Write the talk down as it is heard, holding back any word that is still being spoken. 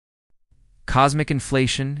Cosmic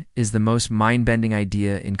inflation is the most mind-bending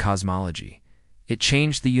idea in cosmology. It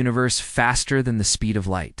changed the universe faster than the speed of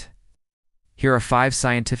light. Here are 5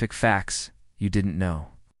 scientific facts you didn't know.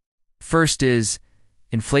 First is,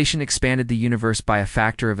 inflation expanded the universe by a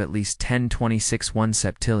factor of at least 10^26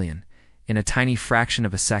 septillion in a tiny fraction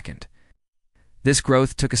of a second. This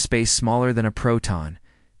growth took a space smaller than a proton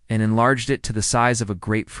and enlarged it to the size of a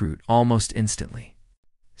grapefruit almost instantly.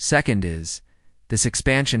 Second is, this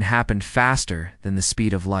expansion happened faster than the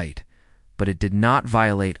speed of light, but it did not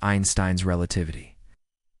violate Einstein's relativity.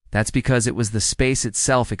 That's because it was the space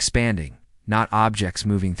itself expanding, not objects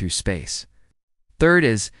moving through space. Third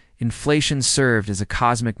is, inflation served as a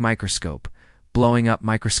cosmic microscope, blowing up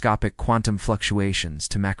microscopic quantum fluctuations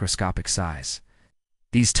to macroscopic size.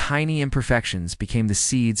 These tiny imperfections became the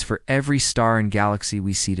seeds for every star and galaxy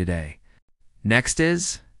we see today. Next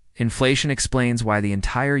is, inflation explains why the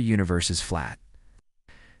entire universe is flat.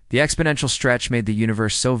 The exponential stretch made the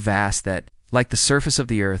universe so vast that, like the surface of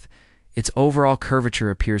the Earth, its overall curvature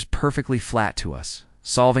appears perfectly flat to us,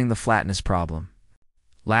 solving the flatness problem.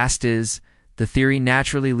 Last is, the theory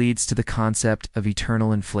naturally leads to the concept of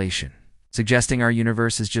eternal inflation, suggesting our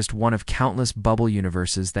universe is just one of countless bubble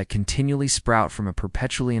universes that continually sprout from a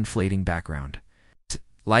perpetually inflating background.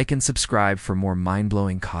 Like and subscribe for more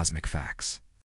mind-blowing cosmic facts.